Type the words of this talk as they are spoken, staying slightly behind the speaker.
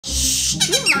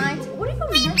Do you mind? What are you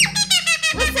doing?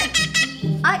 Listen,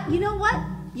 you know what?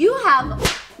 You have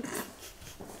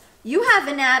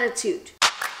an attitude.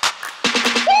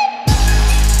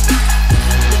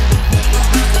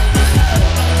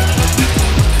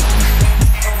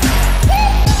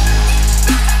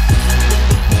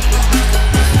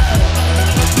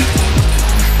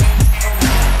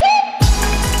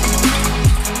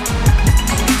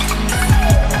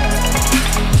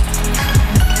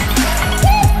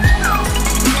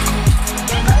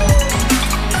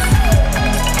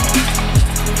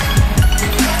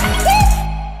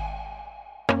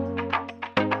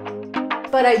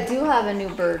 But I do have a new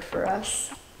bird for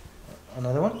us.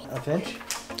 Another one? A finch?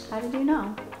 How did you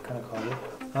know? Kind of called it.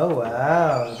 Oh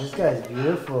wow, this guy's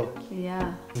beautiful.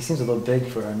 Yeah. He seems a little big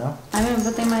for her, no? I mean,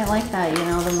 but they might like that, you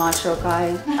know, the macho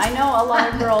guy. I know a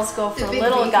lot of girls go for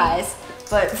little guys,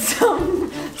 but some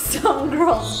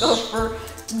girls go for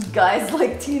guys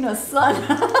like Tina's son.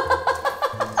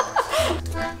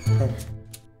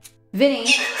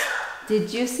 Vinny,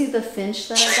 did you see the finch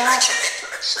that I got?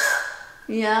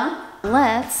 Yeah?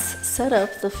 Let's set up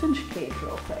the finch cage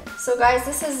real quick. So guys,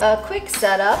 this is a quick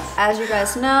setup. As you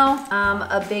guys know, I'm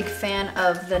a big fan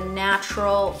of the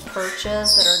natural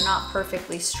perches that are not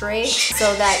perfectly straight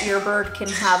so that your bird can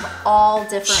have all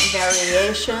different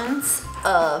variations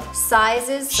of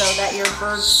sizes so that your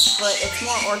bird's foot, it's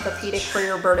more orthopedic for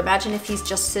your bird. Imagine if he's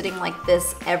just sitting like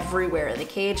this everywhere in the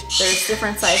cage. There's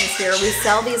different sizes here. We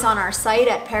sell these on our site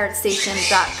at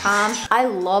parrotstation.com. I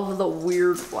love the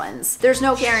weird ones. There's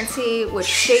no guarantee which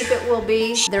shape it will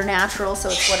be. They're natural, so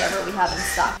it's whatever we have in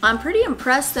stock. I'm pretty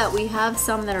impressed that we have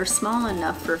some that are small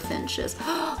enough for finches.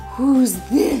 Who's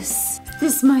this?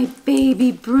 This is my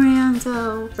baby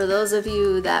Brando. For those of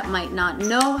you that might not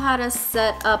know how to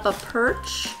set up a perch,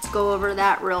 let's go over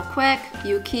that real quick.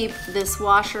 You keep this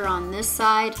washer on this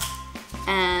side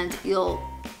and you'll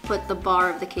put the bar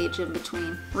of the cage in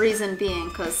between. Reason being,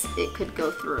 because it could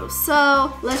go through.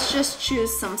 So let's just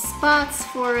choose some spots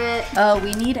for it. Oh,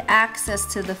 we need access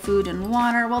to the food and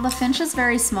water. Well, the finch is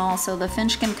very small, so the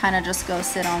finch can kind of just go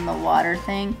sit on the water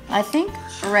thing. I think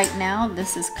right now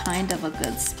this is kind of a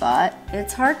good spot.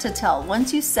 It's hard to tell.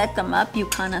 Once you set them up, you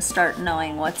kind of start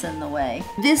knowing what's in the way.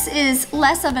 This is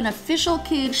less of an official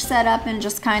cage setup and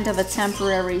just kind of a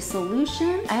temporary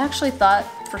solution. I actually thought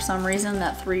for some reason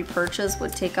that 3 perches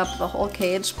would take up the whole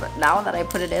cage, but now that I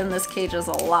put it in, this cage is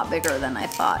a lot bigger than I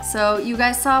thought. So you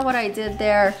guys saw what I did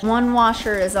there. One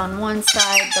washer is on one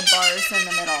side, the bar is in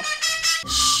the middle.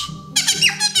 Shh.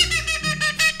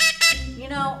 You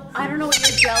know, I don't know what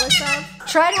you're jealous of.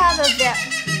 Try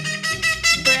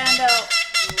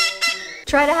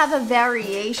to have a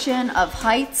variation of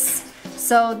heights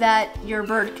so that your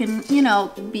bird can, you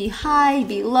know, be high,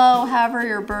 be low, however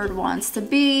your bird wants to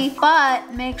be.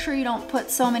 But make sure you don't put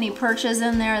so many perches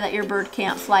in there that your bird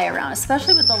can't fly around,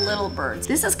 especially with the little birds.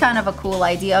 This is kind of a cool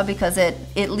idea because it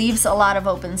leaves a lot of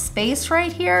open space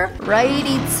right here.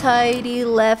 Righty-tighty,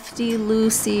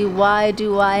 lefty-loosey, why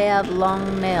do I have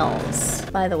long nails?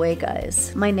 By the way,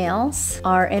 guys, my nails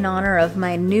are in honor of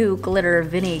my new Glitter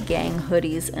Vinny Gang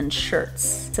hoodies and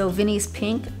shirts. So Vinny's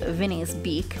pink, Vinny's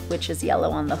beak, which is yellow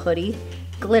on the hoodie,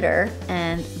 glitter,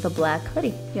 and the black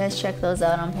hoodie. You guys check those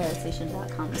out on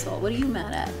parrotstation.com as well. What are you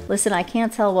mad at? Listen, I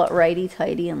can't tell what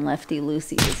righty-tighty and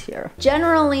lefty-loosey is here.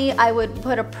 Generally, I would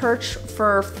put a perch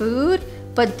for food,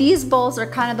 but these bowls are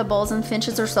kind of the bowls, and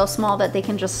finches are so small that they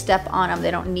can just step on them.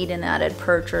 They don't need an added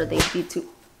perch or they'd be too...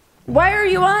 Why are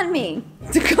you on me?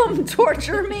 To come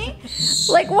torture me?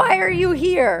 Like, why are you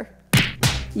here?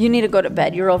 You need to go to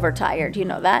bed. You're overtired. You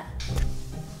know that?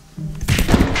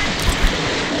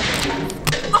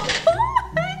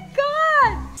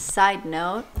 Side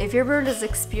note, if your bird is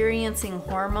experiencing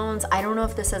hormones, I don't know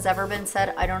if this has ever been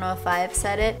said, I don't know if I've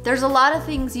said it, there's a lot of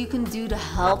things you can do to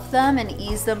help them and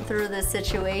ease them through this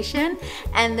situation,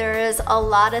 and there is a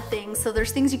lot of things, so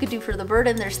there's things you could do for the bird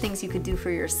and there's things you could do for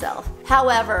yourself.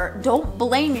 However, don't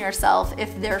blame yourself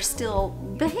if they're still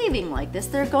behaving like this.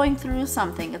 They're going through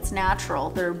something. It's natural.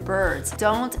 They're birds.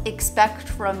 Don't expect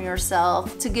from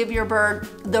yourself to give your bird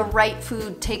the right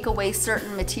food, take away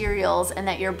certain materials, and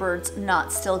that your bird's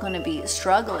not still going to be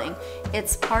struggling.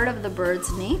 It's part of the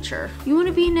bird's nature. You want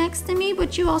to be next to me,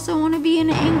 but you also want to be an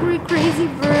angry, crazy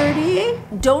birdie.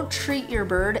 Don't treat your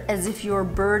bird as if your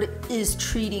bird is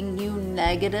treating you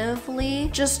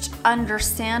negatively. Just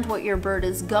understand what your bird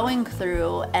is going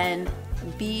through and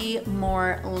be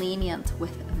more lenient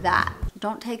with that.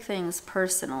 Don't take things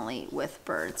personally with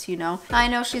birds, you know? I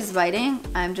know she's biting.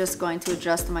 I'm just going to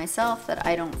adjust myself that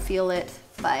I don't feel it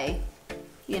by,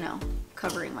 you know,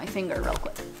 covering my finger real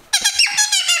quick.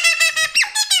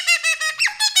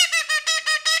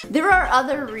 There are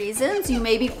other reasons you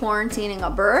may be quarantining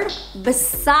a bird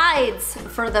besides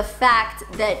for the fact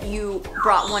that you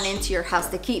brought one into your house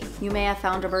to keep. You may have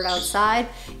found a bird outside.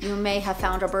 You may have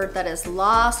found a bird that is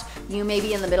lost. You may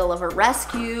be in the middle of a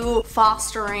rescue,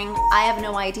 fostering. I have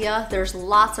no idea. There's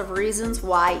lots of reasons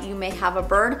why you may have a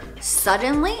bird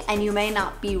suddenly and you may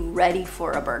not be ready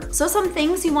for a bird. So some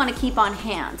things you want to keep on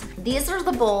hand. These are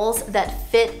the bowls that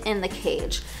fit in the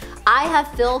cage. I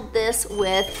have filled this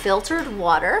with filtered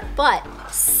water, but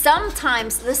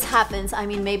sometimes this happens. I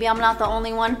mean, maybe I'm not the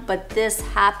only one, but this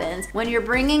happens. When you're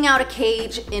bringing out a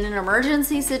cage in an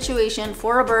emergency situation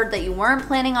for a bird that you weren't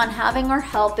planning on having or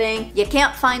helping, you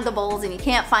can't find the bowls and you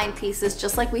can't find pieces,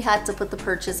 just like we had to put the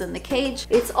perches in the cage.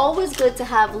 It's always good to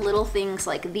have little things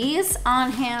like these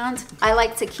on hand. I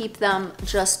like to keep them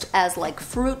just as like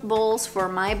fruit bowls for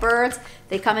my birds.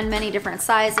 They come in many different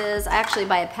sizes. I actually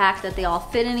buy a pack that they all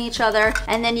fit in each other.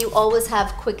 And then you always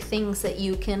have quick things that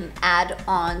you can add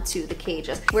on to the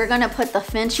cages. We're gonna put the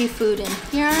Finchy food in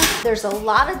here. There's a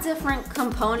lot of different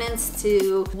components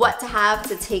to what to have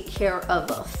to take care of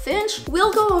a finch.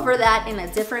 We'll go over that in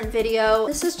a different video.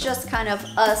 This is just kind of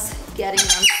us getting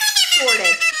them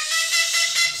sorted.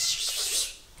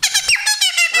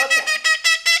 Okay.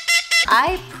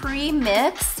 I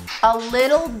pre-mixed a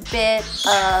little bit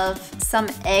of some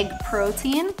egg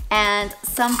protein and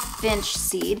some finch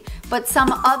seed, but some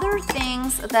other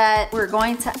things that we're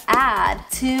going to add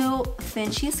to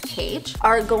Finchy's cage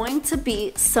are going to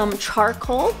be some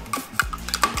charcoal,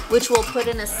 which we'll put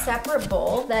in a separate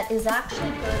bowl that is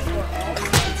actually good for all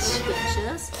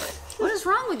finches. What is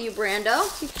wrong with you, Brando?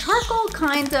 Charcoal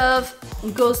kind of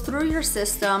goes through your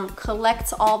system,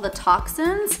 collects all the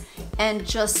toxins, and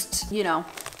just, you know,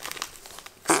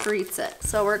 excretes it.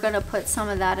 So we're gonna put some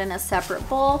of that in a separate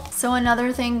bowl. So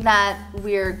another thing that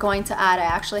we're going to add, I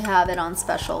actually have it on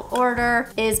special order,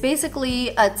 is basically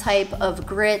a type of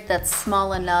grit that's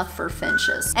small enough for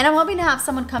finches. And I'm hoping to have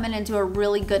someone come in and do a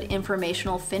really good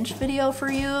informational finch video for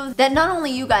you that not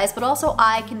only you guys, but also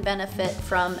I can benefit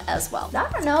from as well. I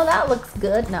don't know, that looks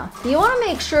good. No. You wanna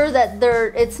make sure that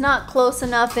it's not close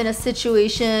enough in a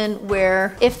situation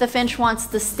where if the finch wants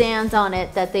to stand on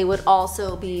it, that they would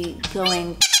also be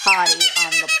going potty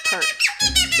on the perch.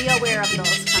 Be aware of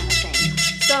those kind of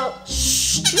things. So,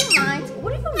 shh, do you mind?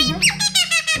 What are you doing?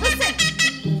 Listen,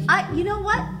 you know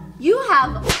what? You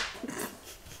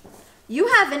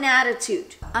have an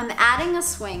attitude. I'm adding a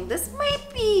swing. This might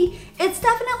be, it's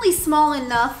definitely small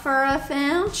enough for a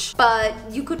finch, but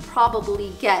you could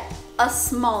probably get a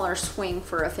smaller swing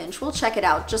for a finch. We'll check it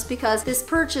out just because this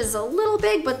perch is a little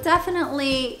big, but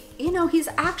definitely, you know, he's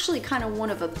actually kind of one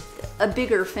of a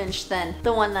bigger finch than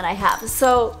the one that I have.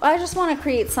 So I just want to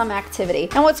create some activity.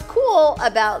 And what's cool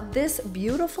about this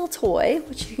beautiful toy,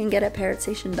 which you can get at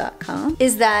parrotstation.com,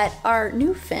 is that our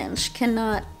new finch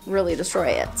cannot really destroy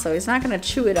it. So he's not going to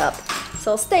chew it up.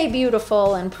 So it'll stay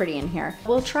beautiful and pretty in here.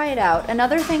 We'll try it out.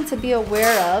 Another thing to be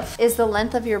aware of is the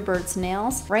length of your bird's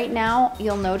nails. Right now,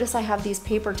 you'll notice I have these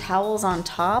paper towels on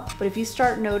top, but if you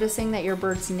start noticing that your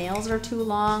bird's nails are too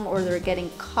long or they're getting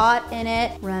caught in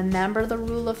it, remember the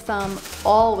rule of thumb,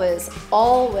 always,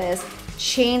 always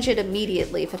change it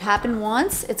immediately. If it happened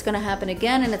once, it's gonna happen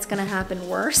again and it's gonna happen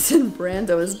worse, and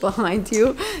Brando is behind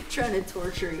you trying to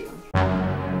torture you.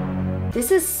 This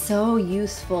is so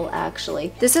useful,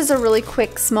 actually. This is a really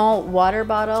quick, small water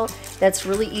bottle that's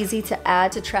really easy to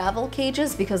add to travel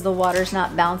cages because the water's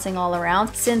not bouncing all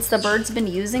around. Since the bird's been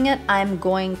using it, I'm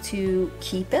going to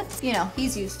keep it. You know,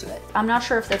 he's used to it. I'm not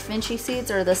sure if the Finchy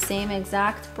seeds are the same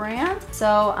exact brand,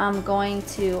 so I'm going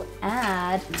to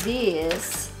add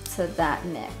these to that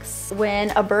mix.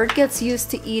 When a bird gets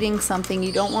used to eating something,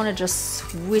 you don't want to just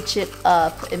switch it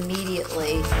up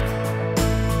immediately.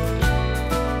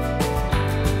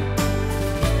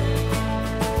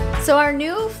 So our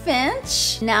new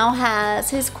finch now has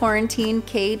his quarantine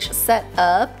cage set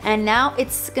up, and now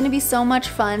it's gonna be so much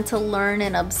fun to learn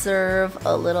and observe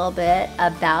a little bit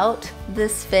about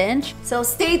this finch. So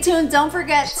stay tuned. Don't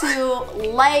forget to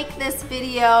like this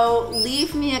video,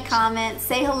 leave me a comment,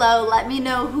 say hello, let me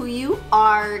know who you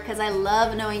are, because I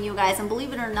love knowing you guys. And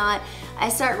believe it or not, I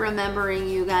start remembering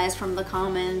you guys from the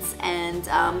comments, and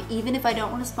even if I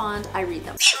don't respond, I read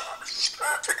them.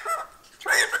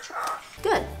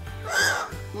 Good.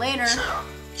 Later.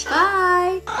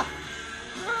 Bye.